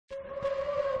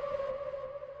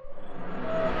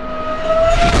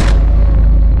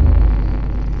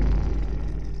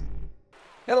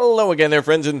Hello again there,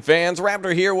 friends and fans.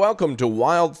 Raptor here. Welcome to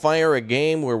Wildfire, a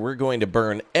game where we're going to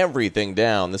burn everything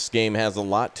down. This game has a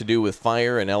lot to do with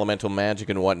fire and elemental magic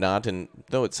and whatnot, and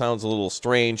though it sounds a little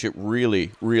strange, it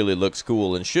really, really looks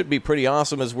cool and should be pretty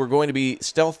awesome, as we're going to be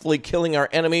stealthily killing our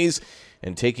enemies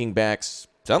and taking back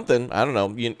something. I don't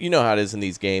know. You know how it is in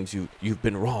these games. You've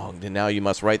been wronged, and now you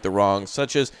must right the wrongs,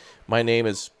 such as, my name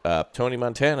is Tony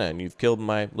Montana, and you've killed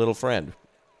my little friend.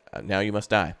 Now you must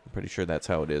die. I'm pretty sure that's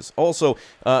how it is. Also,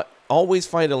 always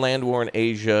fight a land war in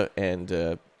Asia,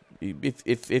 and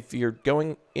if you're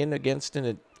going in against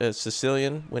a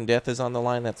Sicilian when death is on the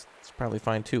line, that's probably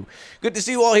fine too. Good to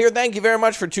see you all here. Thank you very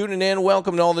much for tuning in.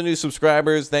 Welcome to all the new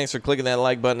subscribers. Thanks for clicking that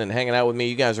like button and hanging out with me.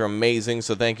 You guys are amazing,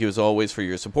 so thank you as always for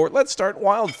your support. Let's start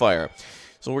Wildfire.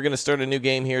 So we're going to start a new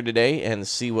game here today and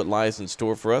see what lies in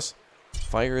store for us.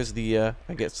 Fire is the,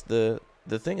 I guess, the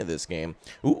thing of this game.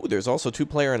 Ooh, there's also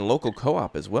 2-player and local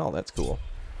co-op as well. That's cool.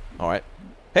 All right.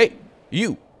 Hey,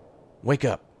 you. Wake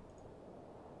up.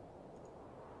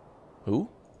 Who?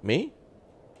 Me?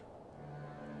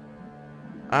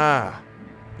 Ah,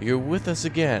 you're with us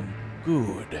again.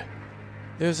 Good.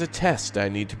 There's a test I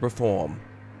need to perform.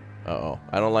 Uh-oh.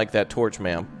 I don't like that torch,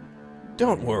 ma'am.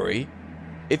 Don't worry.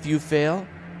 If you fail,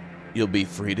 you'll be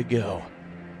free to go.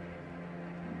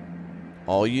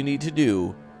 All you need to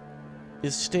do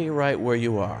is stay right where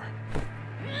you are.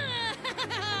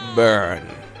 Burn.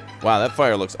 Wow, that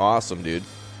fire looks awesome, dude.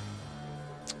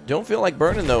 Don't feel like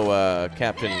burning, though,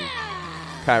 Captain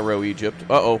Cairo, Egypt.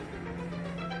 Uh-oh.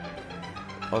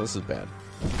 Oh, this is bad.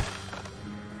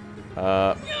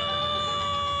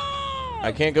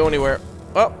 I can't go anywhere.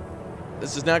 Oh,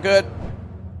 this is not good.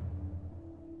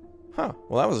 Huh.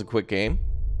 Well, that was a quick game.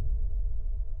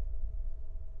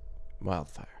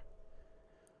 Wildfire.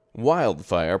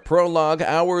 Wildfire, prologue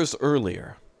hours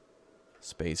earlier.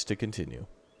 Space to continue.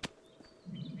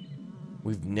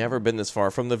 We've never been this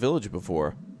far from the village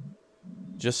before.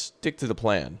 Just stick to the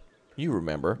plan. You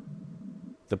remember.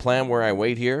 The plan where I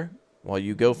wait here while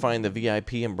you go find the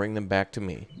VIP and bring them back to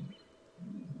me.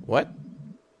 What?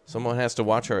 Someone has to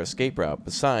watch our escape route.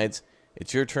 Besides,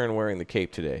 it's your turn wearing the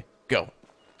cape today. Go.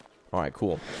 Alright,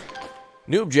 cool.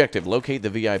 New objective, locate the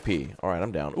VIP. Alright,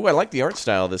 I'm down. Ooh, I like the art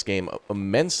style of this game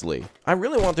immensely. I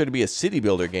really want there to be a city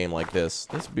builder game like this.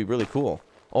 This would be really cool.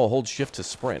 Oh, hold shift to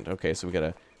sprint. Okay, so we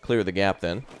gotta clear the gap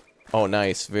then. Oh,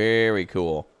 nice. Very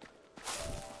cool.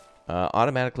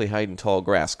 Automatically hide in tall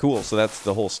grass. Cool, so that's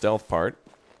the whole stealth part.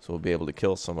 So we'll be able to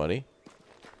kill somebody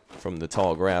from the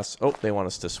tall grass. Oh, they want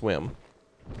us to swim.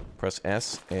 Press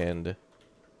S and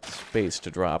space to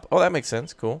drop. Oh, that makes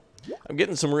sense. Cool. I'm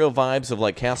getting some real vibes of,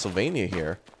 like, Castlevania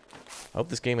here. I hope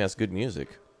this game has good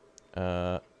music.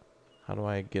 How do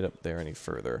I get up there any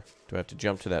further? Do I have to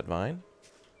jump to that vine?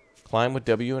 Climb with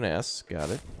W and S.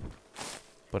 Got it.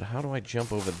 But how do I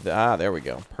jump over Ah, there we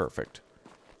go. Perfect.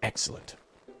 Excellent.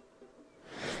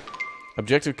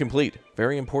 Objective complete.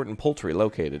 Very important poultry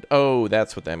located. Oh,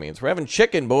 that's what that means. We're having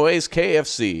chicken, boys.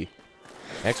 KFC.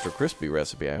 Extra crispy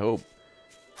recipe, I hope.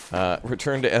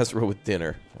 Return to Ezra with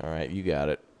dinner. Alright, you got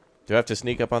it. Do I have to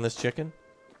sneak up on this chicken?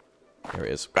 There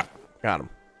he is. Got him.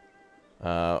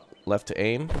 Left to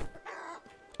aim.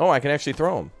 Oh, I can actually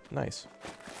throw him. Nice.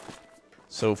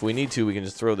 So if we need to, we can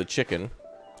just throw the chicken.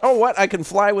 Oh, what? I can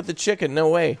fly with the chicken. No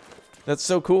way. That's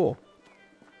so cool.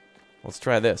 Let's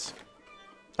try this.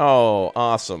 Oh,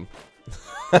 awesome.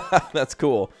 That's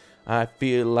cool. I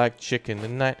feel like chicken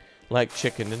tonight. Like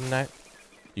chicken tonight.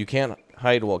 You can't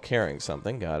hide while carrying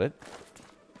something. Got it.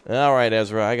 Alright,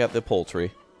 Ezra. I got the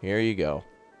poultry. Here you go.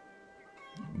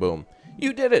 Boom.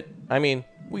 You did it. I mean,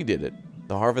 we did it.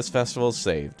 The Harvest Festival is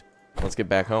saved. Let's get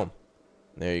back home.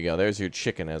 There you go. There's your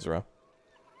chicken, Ezra.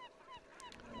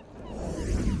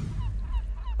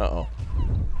 Uh-oh.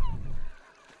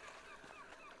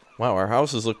 Wow, our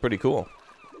houses look pretty cool.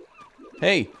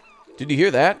 Hey, did you hear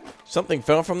that? Something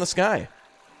fell from the sky.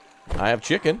 I have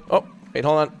chicken. Oh, wait,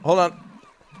 hold on. Hold on.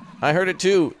 I heard it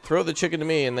too. Throw the chicken to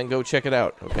me and then go check it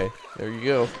out. Okay, there you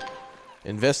go.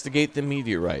 Investigate the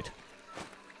meteorite.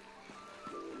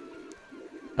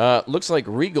 Looks like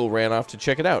Regal ran off to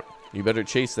check it out. You better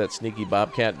chase that sneaky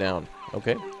bobcat down.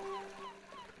 Okay.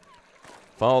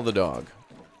 Follow the dog.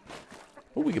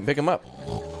 Oh, we can pick him up.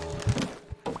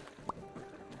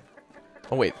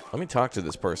 Oh, wait. Let me talk to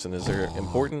this person. Is there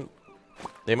important...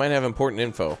 They might have important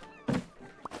info.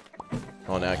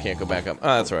 Oh, now I can't go back up.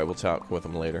 Oh, that's all right. We'll talk with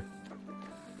them later.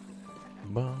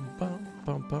 Bum, bum,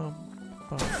 bum, bum,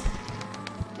 bum.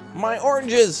 My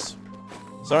oranges!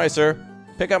 Sorry, sir.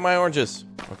 Pick up my oranges.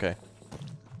 Okay.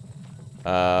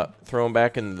 Throw them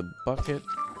back in the bucket.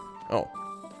 Oh.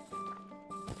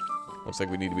 Looks like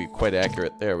we need to be quite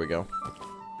accurate. There we go.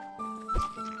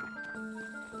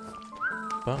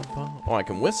 Oh, I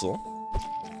can whistle.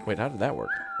 Wait, how did that work?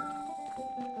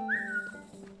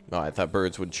 Oh, I thought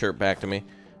birds would chirp back to me.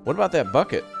 What about that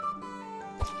bucket?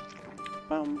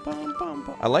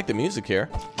 I like the music here.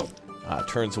 It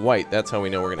turns white. That's how we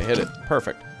know we're going to hit it.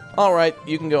 Perfect. All right,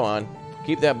 you can go on.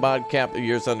 Keep that bobcat of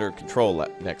yours under control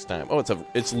next time. Oh,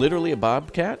 it's literally a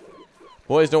bobcat?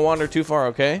 Boys, don't wander too far,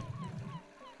 okay?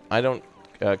 I don't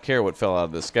care what fell out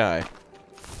of the sky.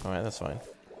 All right, that's fine.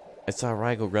 I saw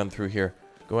Rigel run through here.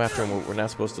 Go after him. We're not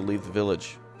supposed to leave the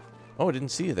village. Oh, I didn't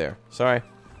see you there. Sorry.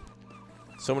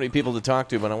 So many people to talk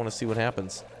to, but I want to see what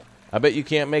happens. I bet you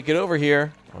can't make it over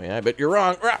here. Oh, yeah, I bet you're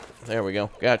wrong. There we go.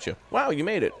 Gotcha. Wow, you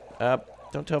made it.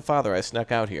 Don't tell Father I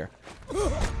snuck out here.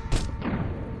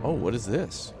 Oh, what is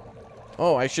this?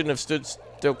 Oh, I shouldn't have stood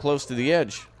so close to the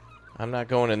edge. I'm not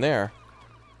going in there.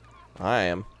 I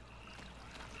am.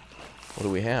 What do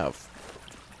we have?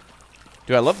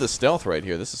 Dude, I love the stealth right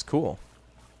here. This is cool.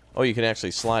 Oh, you can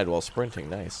actually slide while sprinting.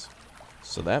 Nice.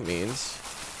 So that means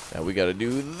that we got to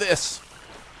do this.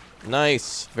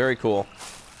 Nice. Very cool.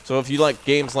 So if you like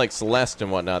games like Celeste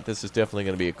and whatnot, this is definitely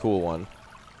going to be a cool one.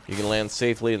 You can land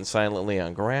safely and silently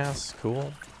on grass.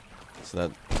 Cool.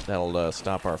 So that'll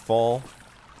stop our fall.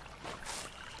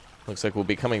 Looks like we'll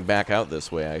be coming back out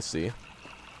this way, I see.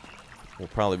 We'll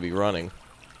probably be running.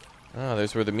 Oh,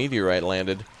 there's where the meteorite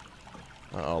landed.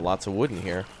 Uh-oh, lots of wood in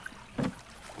here.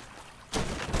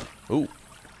 Ooh.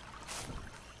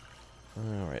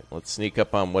 Alright, let's sneak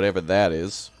up on whatever that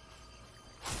is.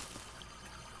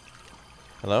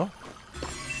 Hello?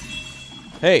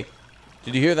 Hey!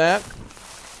 Did you hear that?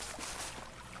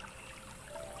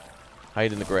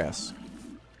 Hide in the grass.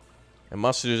 It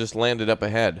must have just landed up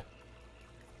ahead.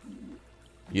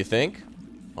 You think?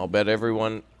 I'll bet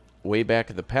everyone way back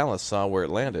at the palace saw where it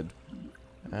landed.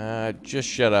 Just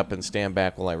shut up and stand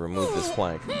back while I remove this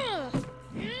plank.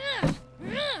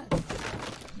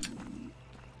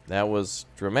 That was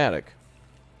dramatic.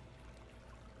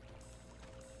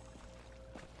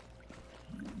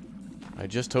 I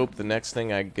just hope the next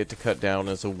thing I get to cut down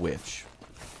is a witch.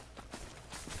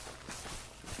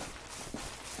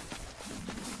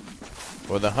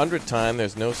 For the 100th time,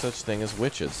 there's no such thing as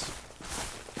witches.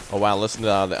 Oh wow, listen to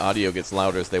how the audio gets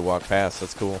louder as they walk past.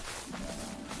 That's cool.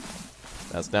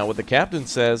 That's not what the captain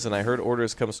says, and I heard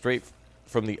orders come straight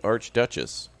from the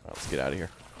Archduchess. Right, let's get out of here.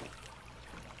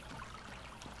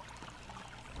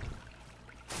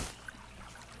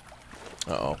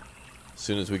 Uh-oh. As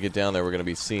soon as we get down there, we're going to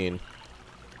be seen.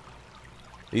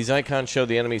 These icons show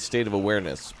the enemy's state of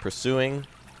awareness. Pursuing,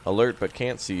 alert but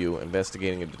can't see you,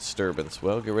 investigating a disturbance.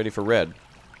 Well, get ready for red.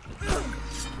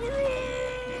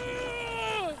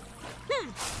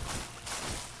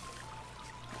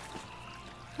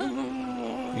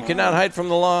 You cannot hide from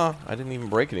the law. I didn't even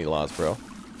break any laws, bro.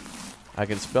 I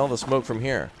can smell the smoke from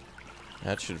here.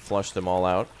 That should flush them all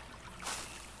out.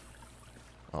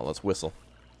 Oh, let's whistle.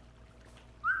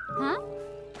 Huh?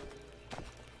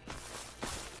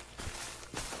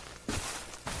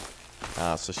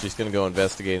 Ah, so she's gonna go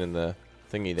investigate in the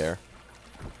thingy there.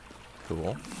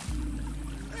 Cool.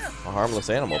 A harmless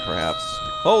animal, perhaps.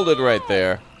 Hold it right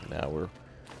there. Now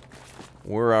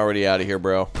we're already out of here,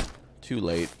 bro. Too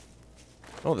late.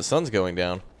 Oh, the sun's going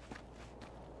down.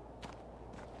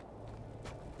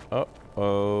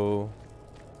 Uh-oh.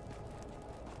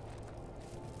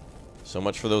 So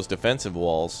much for those defensive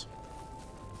walls.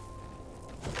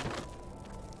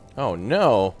 Oh,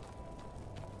 no.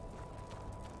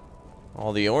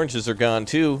 All the oranges are gone,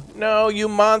 too. No, you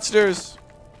monsters!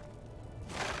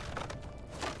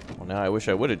 Well, now I wish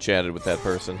I would have chatted with that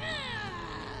person.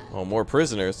 Oh, more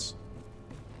prisoners.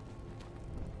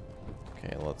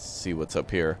 Okay, let's see what's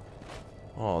up here.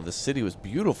 Oh, the city was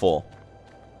beautiful.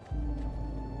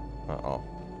 Uh-oh.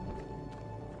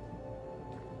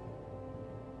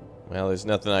 Well, there's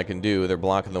nothing I can do. They're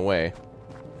blocking the way.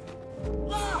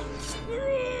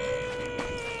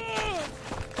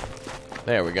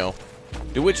 There we go.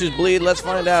 Do witches bleed? Let's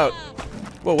find out.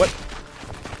 Whoa, what?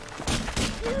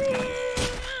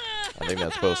 I think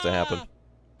that's supposed to happen.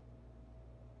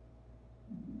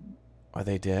 Are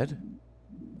they dead?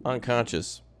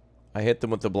 Unconscious. I hit them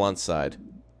with the blunt side.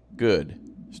 Good.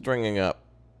 Stringing up.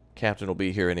 Captain will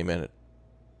be here any minute.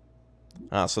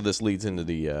 Ah, so this leads into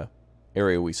the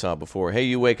area we saw before. Hey,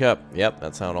 you wake up. Yep,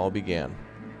 that's how it all began.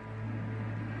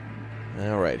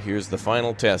 Alright, here's the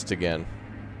final test again.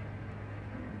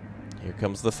 Here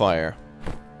comes the fire.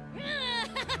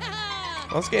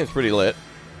 Well, this game's pretty lit.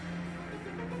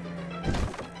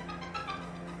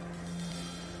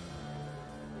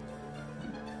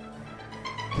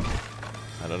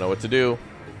 I don't know what to do.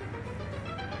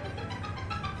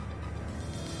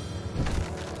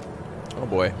 Oh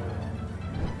boy.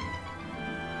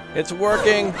 It's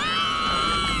working.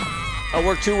 I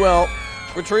worked too well.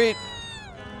 Retreat.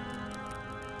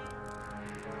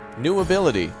 New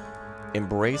ability.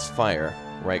 Embrace fire.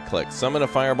 Right click. Summon a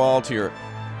fireball to your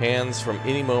hands from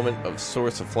any moment of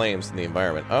source of flames in the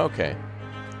environment. Okay.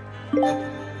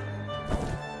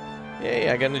 Yay,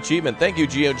 I got an achievement. Thank you,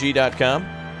 GOG.com.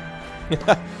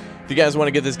 If you guys want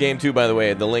to get this game too, by the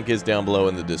way, the link is down below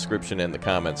in the description and the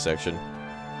comments section.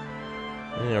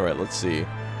 Alright, let's see.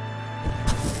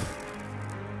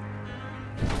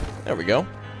 There we go.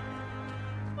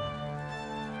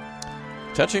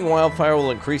 Touching wildfire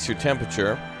will increase your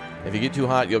temperature. If you get too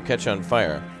hot, you'll catch on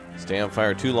fire. Stay on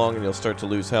fire too long and you'll start to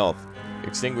lose health.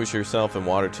 Extinguish yourself in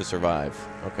water to survive.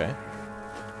 Okay.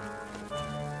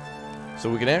 So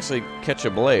we can actually catch a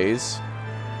blaze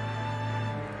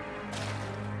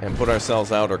and put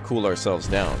ourselves out or cool ourselves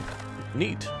down.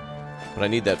 Neat. But I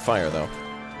need that fire, though.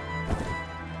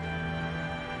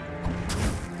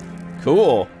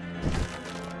 Cool.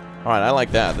 Alright, I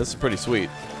like that. This is pretty sweet.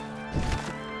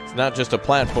 It's not just a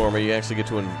platformer. You actually get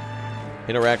to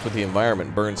interact with the environment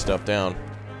and burn stuff down.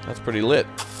 That's pretty lit.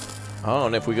 Oh,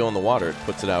 and if we go in the water, it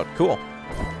puts it out. Cool.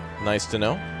 Nice to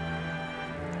know.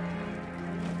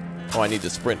 Oh, I need to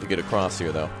sprint to get across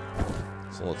here, though.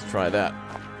 So let's try that.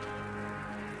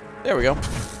 There we go.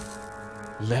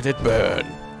 Let it burn.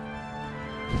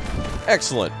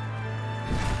 Excellent.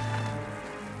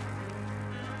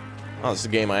 Oh, this is a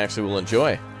game I actually will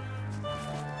enjoy.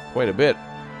 Quite a bit.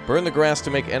 Burn the grass to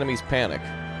make enemies panic.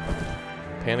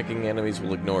 Panicking enemies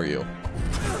will ignore you.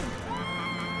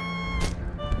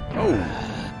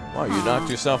 Oh. Wow, you knocked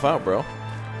yourself out, bro.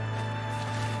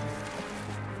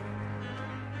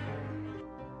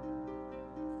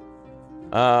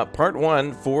 Part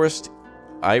 1, Forest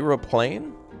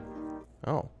Aeroplane?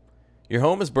 Oh. Your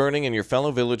home is burning and your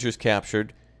fellow villagers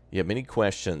captured. You have many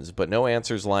questions, but no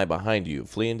answers lie behind you.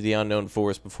 Flee into the unknown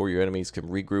forest before your enemies can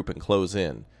regroup and close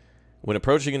in. When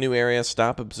approaching a new area,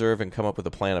 stop, observe, and come up with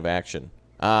a plan of action.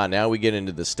 Ah, now we get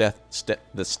into the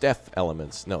stealth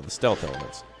elements. No, the stealth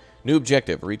elements. New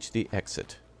objective, reach the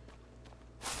exit.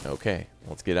 Okay,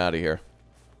 let's get out of here.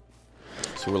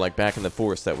 So we're like back in the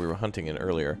forest that we were hunting in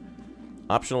earlier.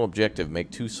 Optional objective, make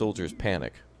 2 soldiers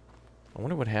panic. I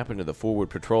wonder what happened to the forward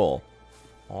patrol.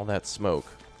 All that smoke.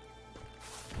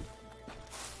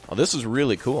 Oh, this is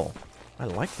really cool. I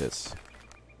like this.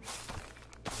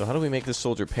 So how do we make this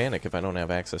soldier panic if I don't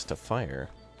have access to fire?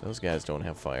 Those guys don't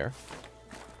have fire.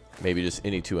 Maybe just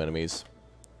any 2 enemies.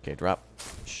 Okay, drop.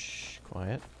 Shh,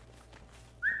 quiet.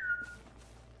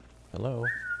 Hello?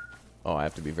 Oh, I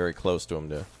have to be very close to him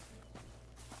to...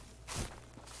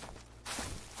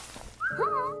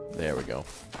 There we go.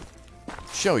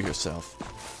 Show yourself.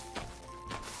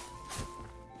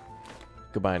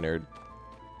 Goodbye, nerd.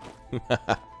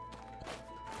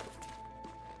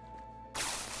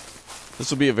 This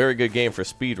will be a very good game for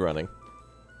speed running.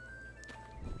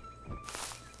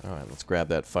 Alright, let's grab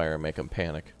that fire and make them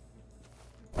panic.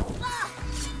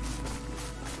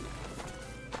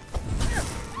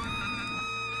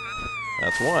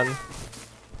 That's one.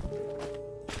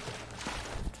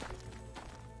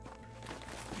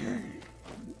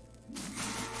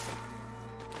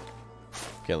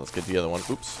 Okay, let's get the other one.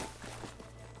 Oops.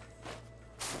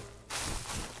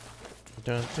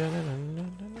 Dun, dun, dun, dun,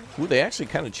 dun, dun. Ooh, they actually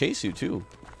kind of chase you, too.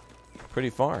 Pretty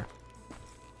far.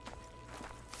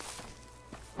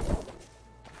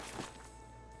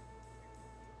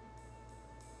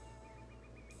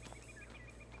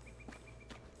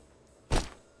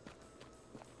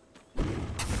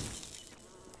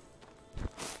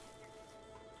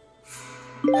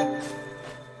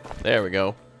 There we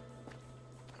go.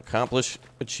 Accomplish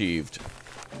achieved.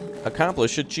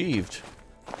 Accomplish achieved.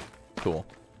 Cool.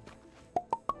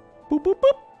 Boop, boop,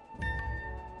 boop.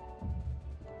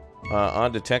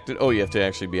 Undetected. Oh, you have to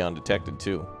actually be undetected,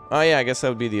 too. Oh, yeah, I guess that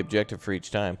would be the objective for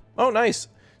each time. Oh, nice.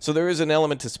 So there is an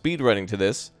element to speedrunning to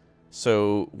this.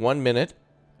 So, 1 minute.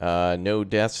 No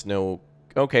deaths, no...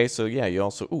 Okay, so yeah, you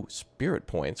also... Ooh, spirit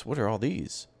points. What are all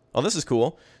these? Oh, this is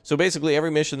cool. So basically,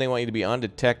 every mission they want you to be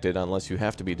undetected unless you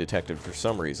have to be detected for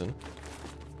some reason.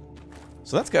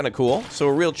 So that's kind of cool. So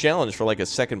a real challenge for like a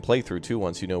second playthrough, too,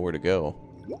 once you know where to go.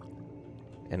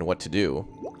 And what to do.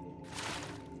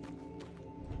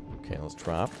 Okay, let's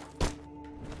drop.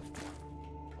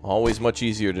 Always much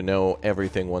easier to know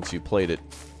everything once you played it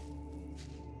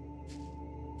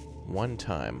one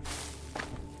time.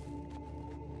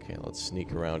 Okay, let's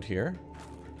sneak around here.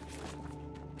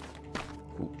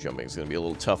 Ooh, jumping's gonna be a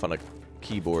little tough on a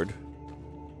keyboard.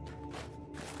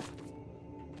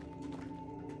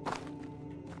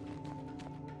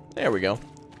 There we go.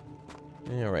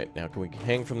 Alright, now can we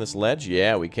hang from this ledge?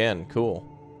 Yeah, we can. Cool.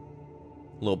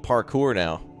 A little parkour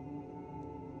now.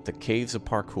 The caves of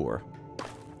parkour.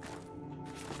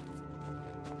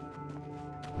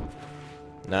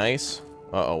 Nice.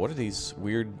 Uh-oh, what are these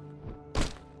weird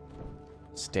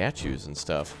statues and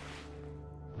stuff?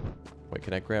 Wait,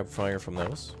 can I grab fire from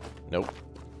those? Nope.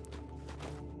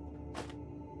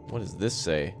 What does this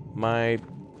say? My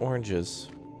oranges.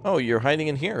 Oh, you're hiding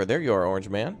in here. There you are, orange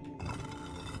man.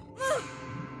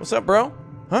 What's up, bro?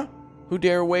 Huh? Who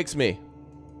dare wakes me?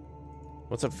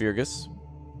 What's up, Fergus?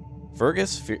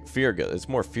 Fergus? Fergus. It's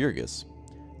more Fergus.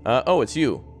 Oh, it's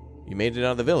you. You made it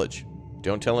out of the village.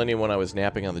 Don't tell anyone I was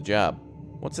napping on the job.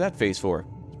 What's that face for?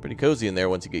 It's pretty cozy in there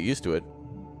once you get used to it.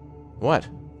 What?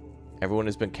 Everyone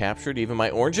has been captured, even my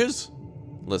oranges?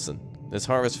 Listen, this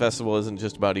harvest festival isn't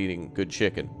just about eating good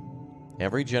chicken.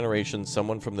 Every generation,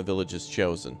 someone from the village is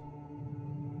chosen.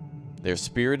 They're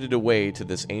spirited away to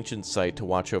this ancient site to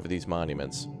watch over these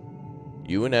monuments.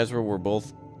 You and Ezra were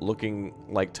both looking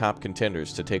like top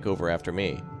contenders to take over after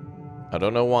me. I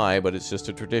don't know why, but it's just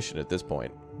a tradition at this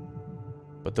point.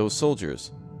 But those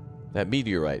soldiers, that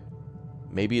meteorite,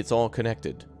 maybe it's all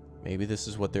connected. Maybe this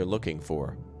is what they're looking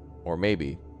for. Or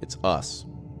maybe it's us.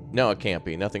 No, it can't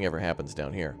be. Nothing ever happens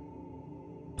down here.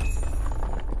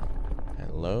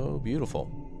 Hello,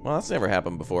 beautiful. Well, that's never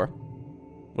happened before.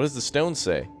 What does the stone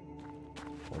say?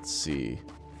 Let's see.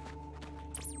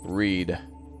 Read.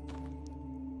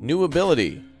 New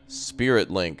ability.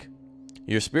 Spirit Link.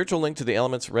 Your spiritual link to the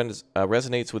elements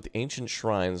resonates with ancient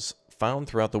shrines found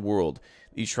throughout the world.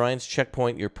 These shrines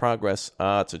checkpoint your progress.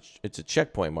 It's a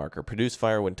checkpoint marker. Produce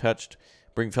fire when touched.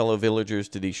 Bring fellow villagers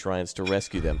to these shrines to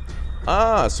rescue them.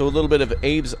 So a little bit of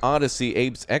Abe's Odyssey,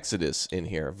 Abe's Exodus in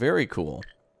here. Very cool.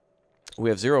 We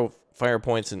have 0 fire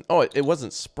points and... Oh, it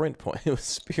wasn't sprint points. It was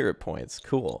spirit points.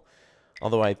 Cool.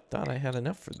 Although I thought I had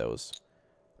enough for those.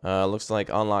 Looks like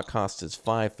unlock cost is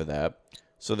 5 for that.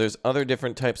 So there's other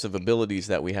different types of abilities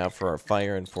that we have for our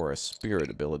fire and for our spirit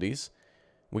abilities.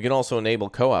 We can also enable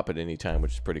co-op at any time,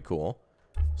 which is pretty cool.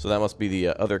 So that must be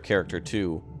the other character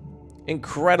too.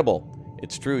 Incredible!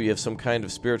 It's true, you have some kind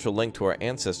of spiritual link to our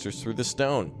ancestors through the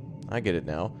stone. I get it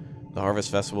now. The Harvest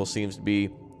Festival seems to be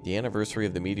the anniversary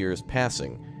of the meteor's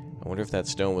passing. I wonder if that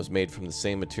stone was made from the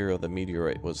same material the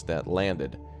meteorite was that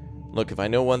landed. Look, if I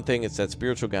know one thing, it's that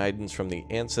spiritual guidance from the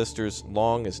ancestors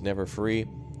long is never free.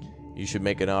 You should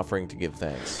make an offering to give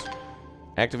thanks.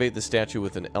 Activate the statue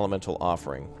with an elemental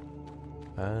offering.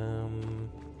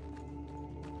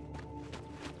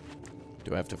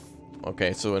 Do I have to...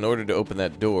 Okay, so in order to open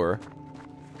that door,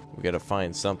 we gotta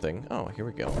find something. Oh, here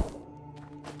we go.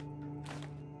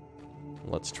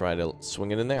 Let's try to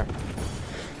swing it in there.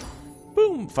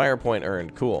 Boom! Fire point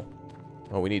earned. Cool.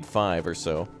 Oh, we need 5 or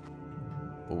so.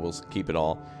 But we'll keep it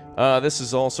all. This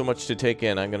is all so much to take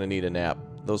in. I'm gonna need a nap.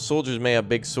 Those soldiers may have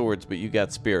big swords, but you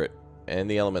got spirit. And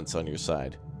the elements on your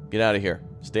side. Get out of here.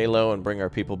 Stay low and bring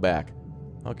our people back.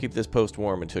 I'll keep this post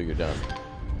warm until you're done.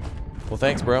 Well,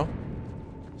 thanks, bro.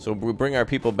 So we bring our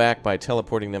people back by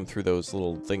teleporting them through those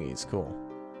little thingies. Cool.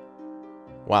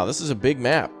 Wow, this is a big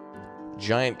map.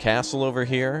 Giant castle over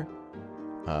here.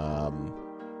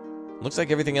 Looks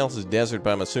like everything else is desert,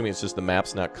 but I'm assuming it's just the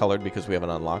map's not colored because we haven't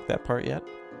unlocked that part yet.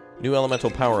 New elemental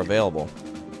power available.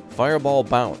 Fireball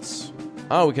bounce.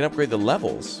 Oh, we can upgrade the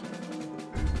levels.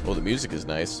 Oh, the music is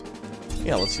nice.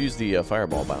 Yeah, let's use the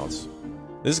fireball bounce.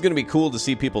 This is going to be cool to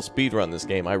see people speedrun this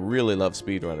game. I really love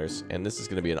speedrunners, and this is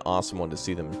going to be an awesome one to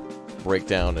see them break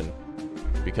down and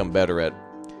become better at.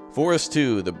 Forest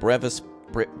 2, the Brevis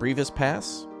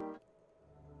Pass.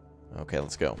 Okay,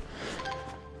 let's go.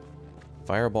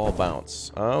 Fireball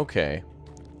bounce. Okay.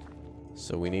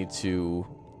 So we need to...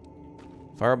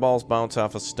 Fireballs bounce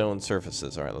off of stone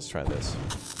surfaces. Alright, let's try this.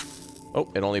 Oh,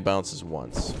 it only bounces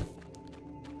once.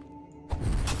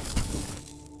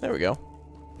 There we go.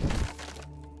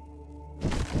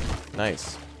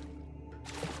 Nice.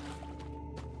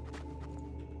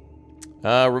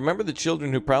 Remember the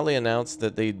children who proudly announced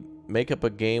that they'd make up a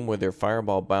game where their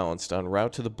fireball bounced en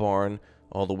route to the barn,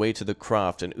 all the way to the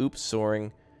croft, and oops,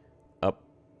 soaring up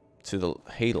to the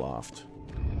hayloft.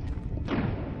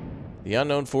 The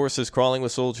unknown force is crawling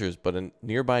with soldiers, but a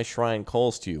nearby shrine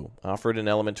calls to you. Offer it an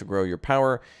element to grow your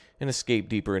power and escape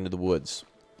deeper into the woods.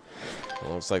 It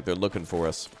looks like they're looking for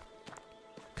us.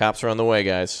 Cops are on the way,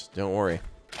 guys. Don't worry.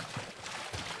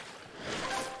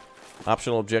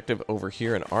 Optional objective over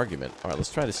here, an argument. Alright,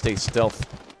 let's try to stay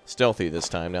stealthy this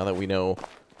time, now that we know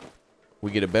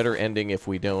we get a better ending if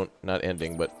we don't... Not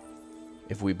ending, but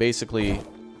if we basically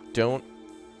don't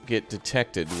get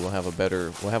detected, we'll have a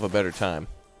better time.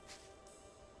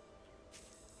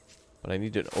 But I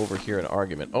need to overhear an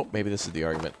argument. Oh, maybe this is the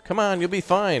argument. Come on, you'll be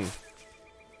fine.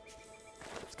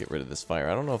 Let's get rid of this fire.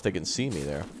 I don't know if they can see me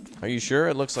there. Are you sure?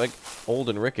 It looks like old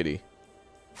and rickety.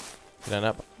 Get on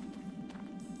up.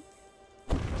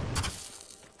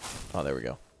 Oh, there we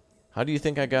go. How do you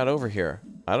think I got over here?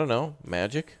 I don't know.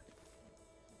 Magic?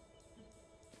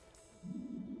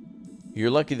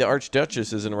 You're lucky the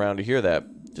Archduchess isn't around to hear that.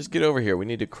 Just get over here. We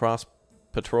need to cross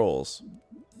patrols.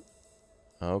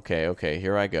 Okay, okay.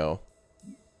 Here I go.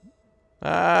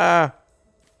 Ah!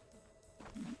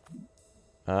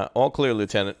 All clear,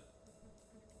 Lieutenant.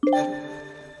 Oh,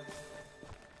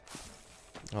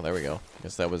 there we go.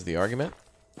 Guess that was the argument.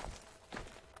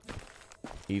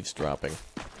 Eavesdropping.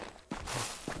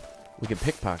 We can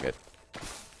pickpocket.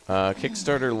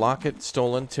 Kickstarter, Lockett,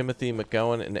 Stolen, Timothy,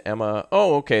 McGowan, and Emma.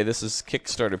 Oh, okay. This is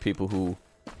Kickstarter people who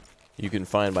you can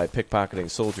find by pickpocketing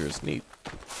soldiers. Neat.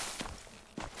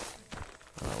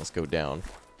 Let's go down.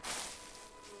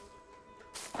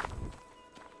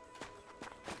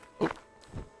 Oh.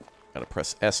 Gotta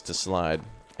press S to slide.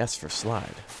 S for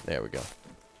slide. There we go.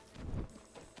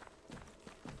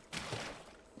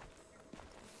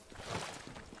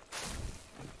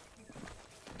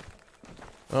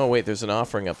 Oh, wait, there's an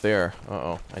offering up there.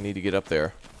 Uh-oh, I need to get up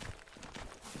there.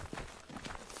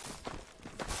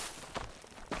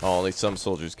 Oh, only some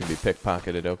soldiers can be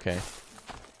pickpocketed, okay.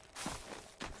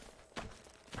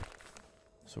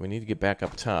 So we need to get back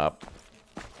up top.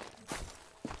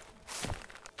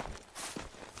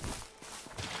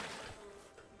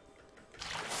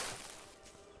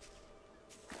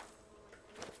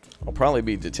 I'll probably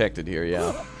be detected here,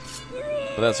 yeah.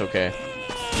 But that's okay.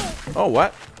 Oh,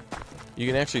 what? You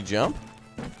can actually jump?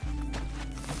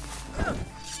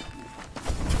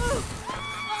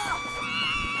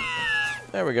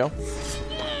 There we go.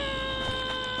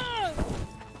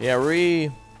 Yeah,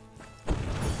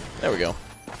 there we go.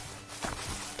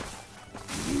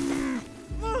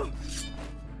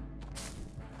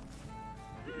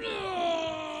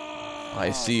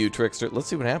 I see you, trickster. Let's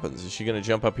see what happens. Is she gonna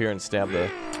jump up here and stab the...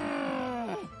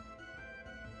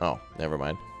 Oh, never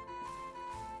mind.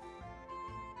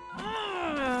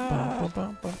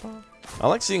 I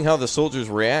like seeing how the soldiers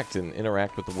react and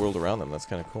interact with the world around them. That's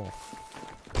kind of cool.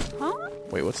 Huh?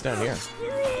 Wait, what's down here?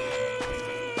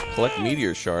 Collect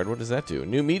meteor shard. What does that do?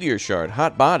 New meteor shard.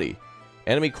 Hot body.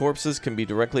 Enemy corpses can be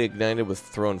directly ignited with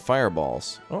thrown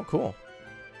fireballs. Oh, cool.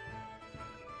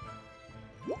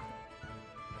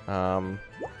 Do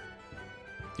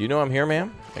you know I'm here,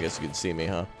 ma'am? I guess you can see me,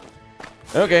 huh?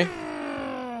 Okay.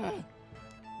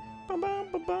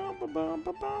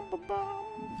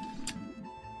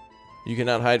 You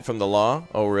cannot hide from the law?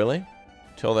 Oh, really?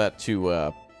 Tell that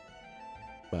to,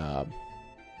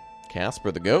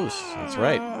 Casper the Ghost. That's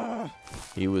right.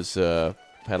 He was,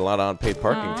 had a lot of unpaid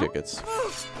parking tickets.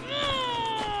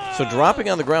 So dropping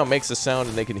on the ground makes a sound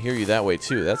and they can hear you that way,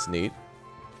 too. That's neat.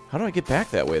 How do I get back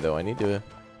that way, though? I need to...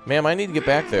 Ma'am, I need to get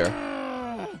back there.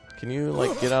 Can you,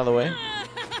 like, get out of the way?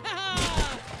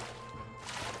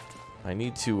 I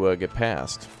need to, get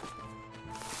past.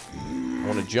 I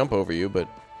want to jump over you, but...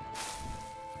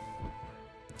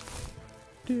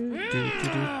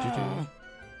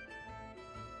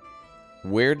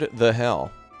 Where'd the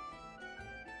hell?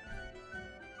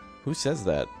 Who says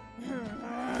that?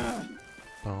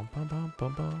 Bum, bum, bum,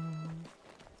 bum, bum.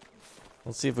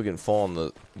 Let's see if we can fall in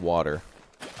the water.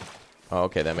 Oh,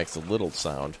 okay, that makes a little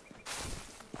sound.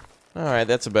 Alright,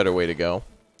 that's a better way to go.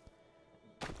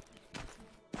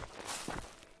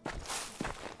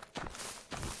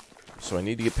 So I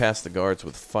need to get past the guards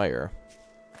with fire.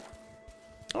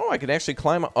 Oh, I can actually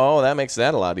climb... Oh, that makes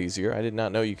that a lot easier. I did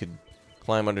not know you could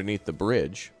climb underneath the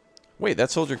bridge. Wait,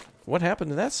 that soldier... What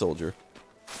happened to that soldier?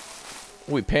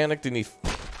 Oh, he panicked and he...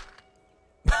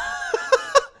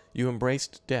 You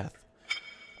embraced death.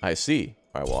 I see.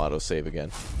 Alright, we'll autosave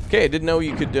again. Okay, I didn't know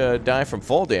you could die from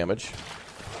fall damage.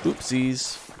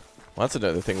 Oopsies. Well, that's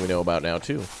another thing we know about now,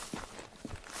 too.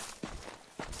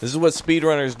 This is what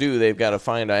speedrunners do. They've got to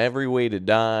find every way to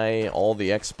die, all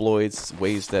the exploits,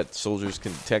 ways that soldiers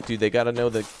can detect you. They got to know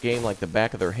the game like the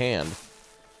back of their hand.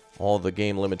 All the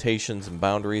game limitations and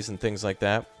boundaries and things like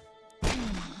that.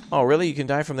 Oh, really? You can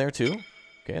die from there, too?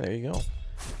 Okay, there you go.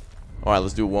 Alright,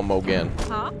 let's do it one more again.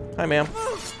 Huh? Hi, ma'am.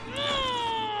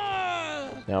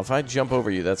 Now, if I jump over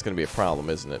you, that's going to be a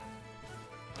problem, isn't it?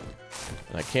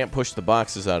 And I can't push the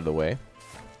boxes out of the way.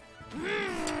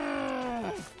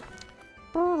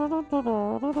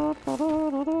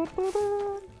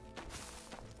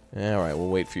 Alright, we'll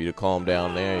wait for you to calm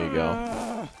down. There you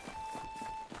go.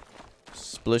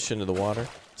 Splish into the water.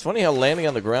 It's funny how landing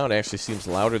on the ground actually seems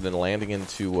louder than landing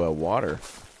into water.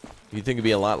 You'd think it'd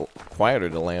be a lot quieter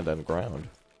to land on ground.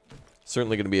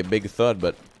 Certainly going to be a big thud,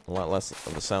 but a lot less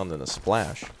of a sound than a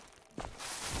splash.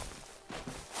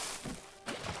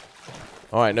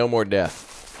 Alright, no more death.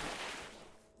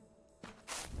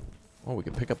 Oh, we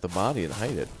can pick up the body and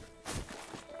hide it.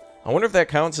 I wonder if that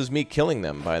counts as me killing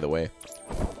them, by the way.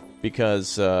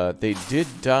 Because they did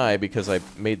die because I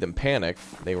made them panic.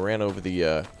 They ran over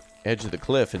the edge of the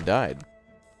cliff and died.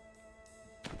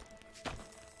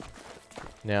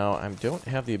 Now, I don't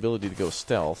have the ability to go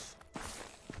stealth.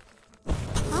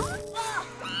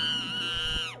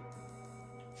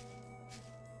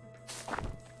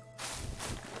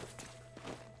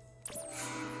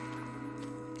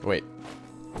 Wait.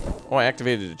 Oh, I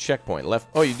activated a checkpoint. Left.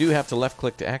 Oh, you do have to left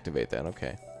click to activate that.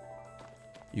 Okay.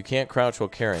 You can't crouch while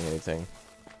carrying anything.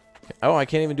 Oh, I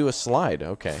can't even do a slide.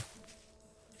 Okay.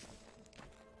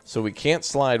 So we can't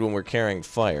slide when we're carrying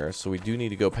fire, so we do need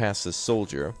to go past this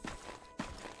soldier.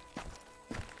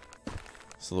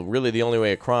 So really the only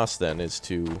way across then is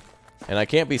to... And I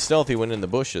can't be stealthy when in the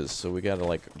bushes, so we gotta,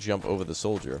 like, jump over the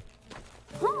soldier.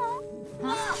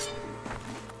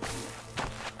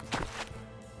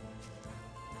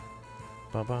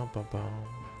 I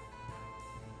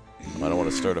don't want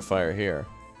to start a fire here.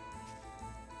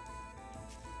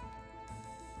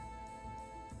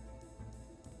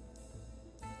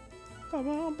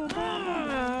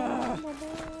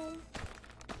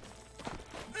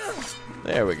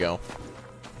 There we go.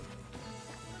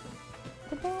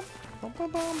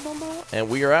 And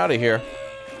we are out of here.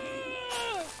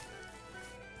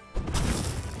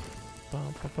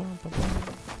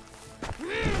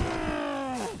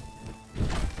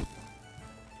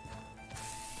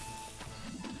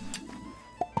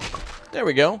 There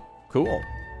we go. Cool.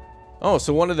 Oh,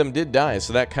 so one of them did die,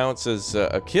 so that counts as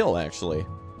a kill, actually.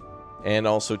 And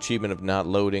also achievement of not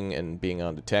loading and being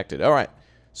undetected. Alright.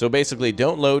 So basically,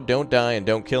 don't load, don't die, and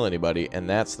don't kill anybody, and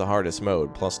that's the hardest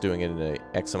mode, plus doing it in an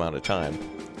X amount of time.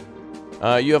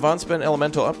 You have unspent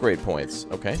elemental upgrade points.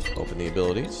 Okay, open the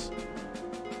abilities.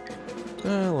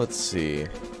 Let's see.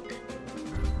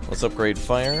 Let's upgrade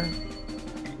fire.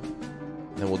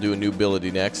 Then we'll do a new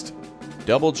ability next.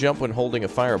 Double jump when holding a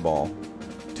fireball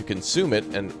to consume it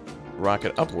and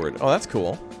rocket upward. Oh, that's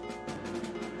cool.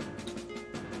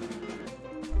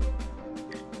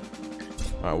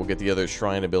 Alright, we'll get the other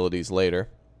shrine abilities later.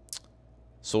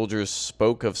 Soldiers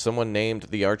spoke of someone named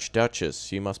the Archduchess.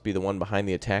 She must be the one behind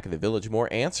the attack of the village. More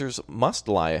answers must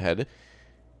lie ahead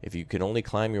if you can only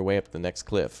climb your way up the next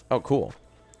cliff. Oh, cool.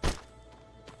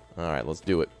 Alright, let's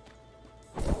do it.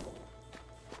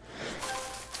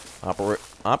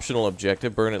 Optional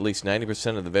objective, burn at least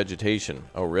 90% of the vegetation.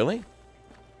 Oh, really?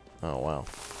 Oh, wow.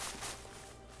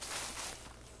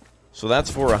 So that's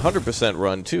for a 100%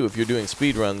 run, too. If you're doing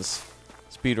speed runs,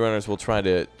 speedrunners will try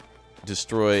to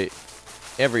destroy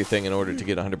everything in order to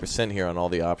get 100% here on all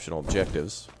the optional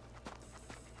objectives.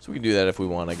 So we can do that if we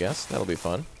want, I guess. That'll be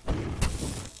fun.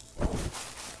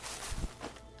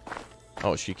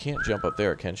 Oh, she can't jump up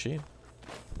there, can she?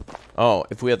 Oh,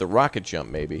 if we had the rocket jump,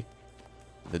 maybe.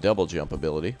 The double jump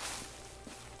ability.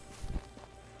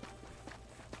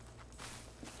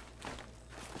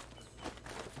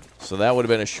 So that would have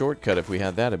been a shortcut if we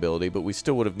had that ability, but we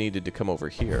still would have needed to come over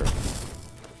here.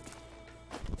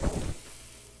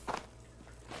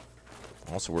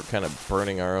 Also, we're kind of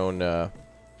burning our own... our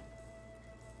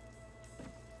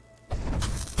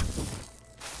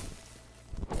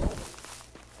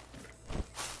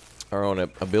own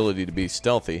ability to be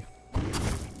stealthy.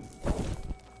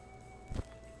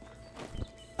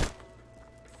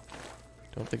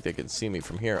 Don't think they can see me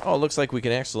from here. Oh, it looks like we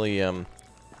can actually,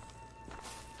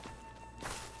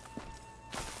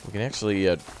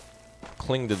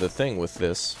 cling to the thing with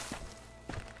this.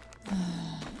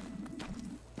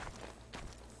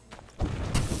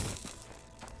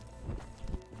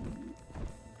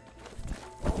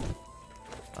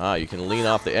 Ah, you can lean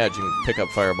off the edge and pick up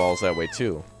fireballs that way,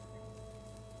 too.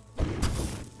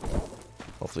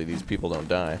 Hopefully these people don't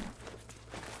die.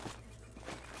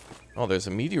 Oh, there's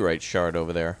a meteorite shard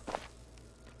over there.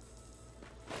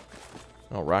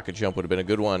 Oh, rocket jump would have been a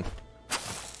good one.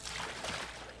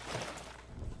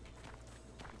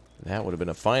 That would have been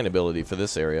a fine ability for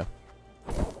this area.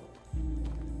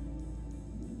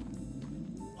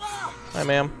 Hi,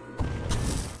 ma'am.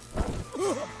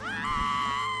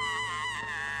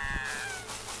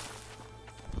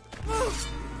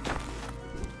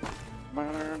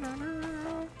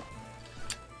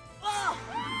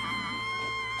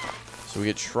 So we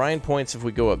get shrine points if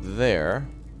we go up there.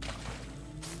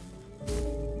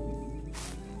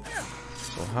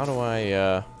 So how do I,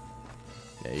 yeah,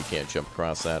 you can't jump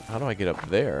across that. How do I get up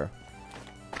there?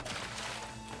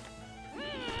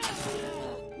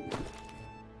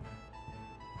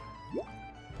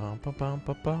 Bum, bum, bum,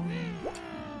 bum, bum.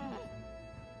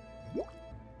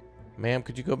 Ma'am,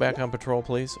 could you go back on patrol,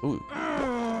 please? Ooh.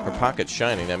 Her pocket's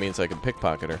shining. That means I can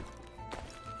pickpocket her.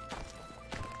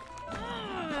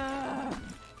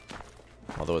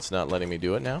 Although it's not letting me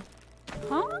do it now.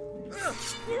 Huh?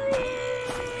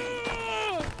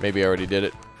 Maybe I already did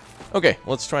it. Okay,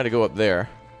 let's try to go up there.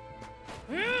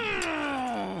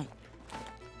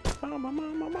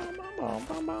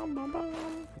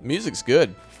 Music's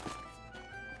good.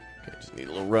 Okay, just need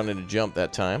a little run and a jump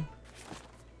that time.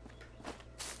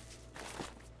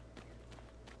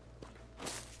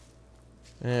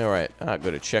 Alright, go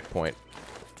to checkpoint.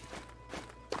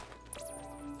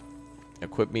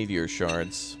 Equip meteor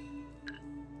shards.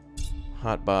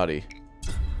 Hot body.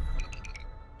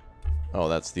 Oh,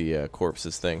 that's the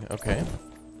corpses thing. Okay.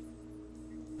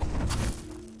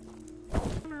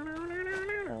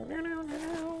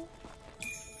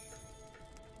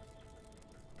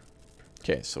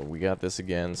 Okay, so we got this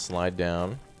again. Slide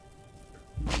down.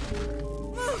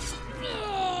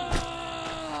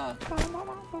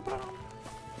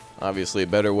 Obviously a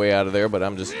better way out of there, but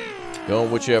I'm just going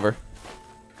whichever.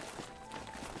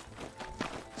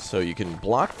 So you can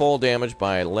block fall damage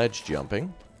by ledge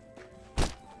jumping. I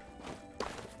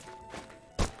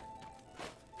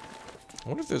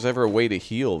wonder if there's ever a way to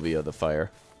heal via the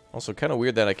fire. Also, kind of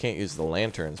weird that I can't use the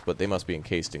lanterns, but they must be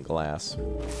encased in glass.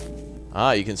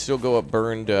 Ah, you can still go up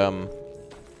burned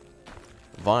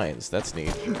vines. That's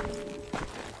neat.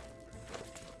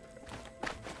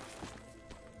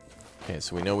 Okay,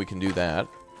 so we know we can do that.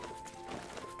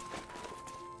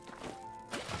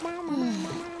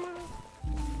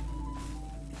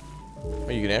 Oh,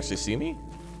 you can actually see me?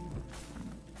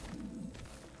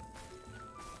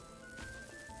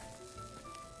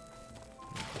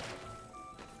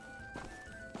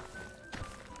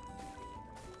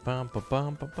 Bum ba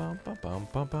bum ba bum ba bum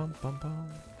bum bum bum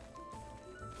bum.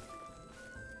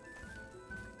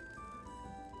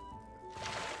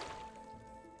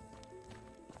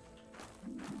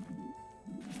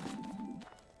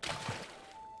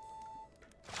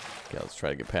 Okay, let's try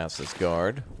to get past this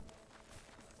guard.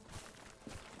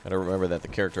 Gotta remember that the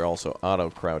character also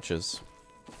auto-crouches.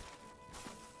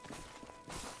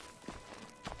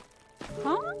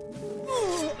 Huh?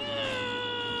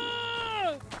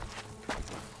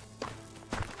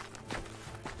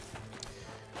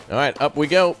 Alright, up we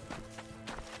go.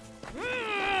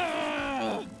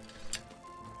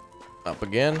 Up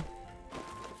again.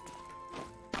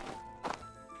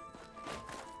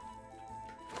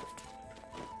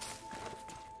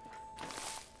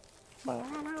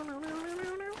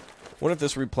 What if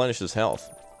this replenishes health?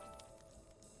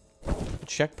 A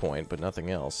checkpoint, but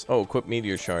nothing else. Oh, equip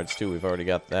meteor shards too. We've already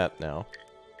got that now.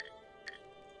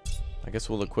 I guess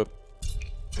we'll equip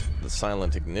the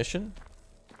silent ignition.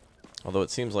 Although it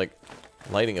seems like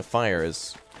lighting a fire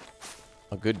is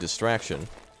a good distraction.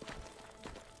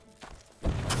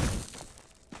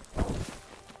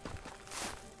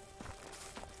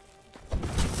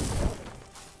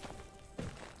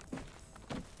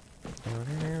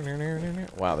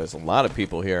 Wow, there's a lot of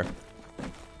people here.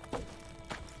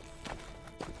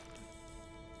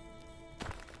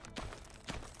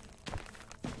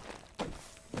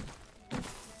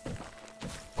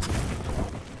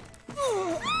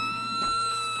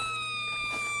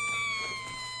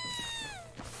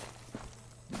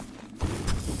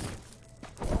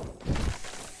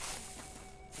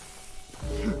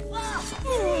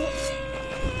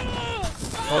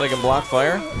 Oh, they can block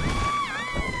fire?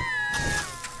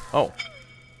 Oh.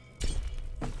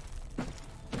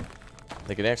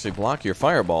 They can actually block your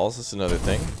fireballs. That's another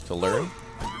thing to learn.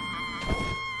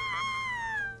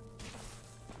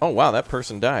 Oh, wow, that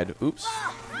person died. Oops.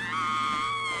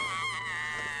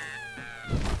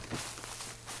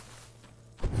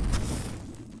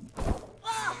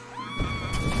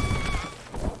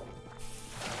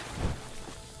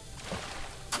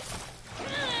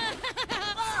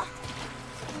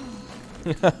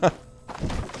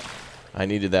 I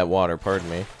needed that water, pardon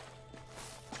me.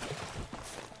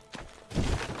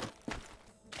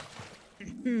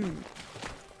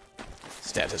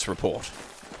 Status report.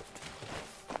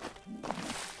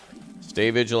 Stay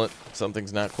vigilant.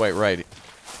 Something's not quite right.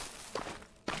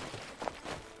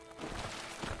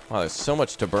 Wow, there's so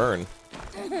much to burn.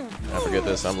 I forget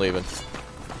this. I'm leaving.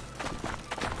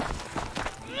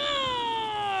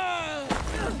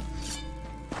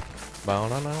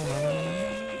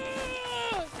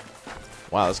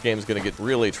 Wow, this game's gonna get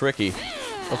really tricky.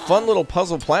 A fun little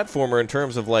puzzle platformer in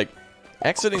terms of, like,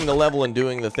 exiting the level and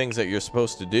doing the things that you're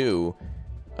supposed to do.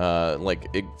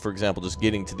 For example, just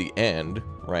getting to the end,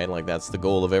 right? Like, that's the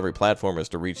goal of every platformer, is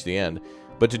to reach the end.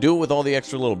 But to do it with all the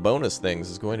extra little bonus things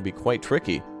is going to be quite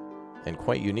tricky. And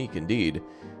quite unique indeed.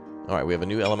 Alright, we have a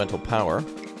new elemental power.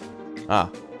 Ah,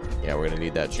 yeah, we're going to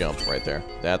need that jump right there.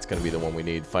 That's going to be the one we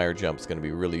need. Fire jump's going to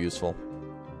be really useful.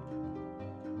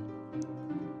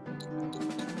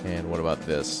 And what about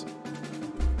this?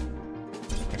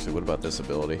 Actually, what about this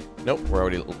ability? Nope, we're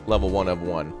already level 1 of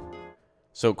 1.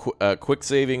 So, quick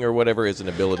saving or whatever is an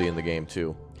ability in the game,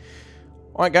 too.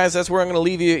 Alright, guys, that's where I'm going to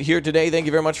leave you here today. Thank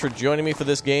you very much for joining me for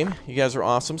this game. You guys are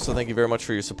awesome, so thank you very much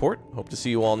for your support. Hope to see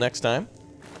you all next time.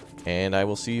 And I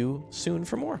will see you soon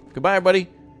for more. Goodbye, everybody.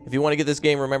 If you want to get this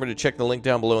game, remember to check the link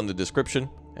down below in the description.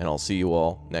 And I'll see you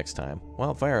all next time.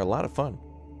 Wildfire, a lot of fun.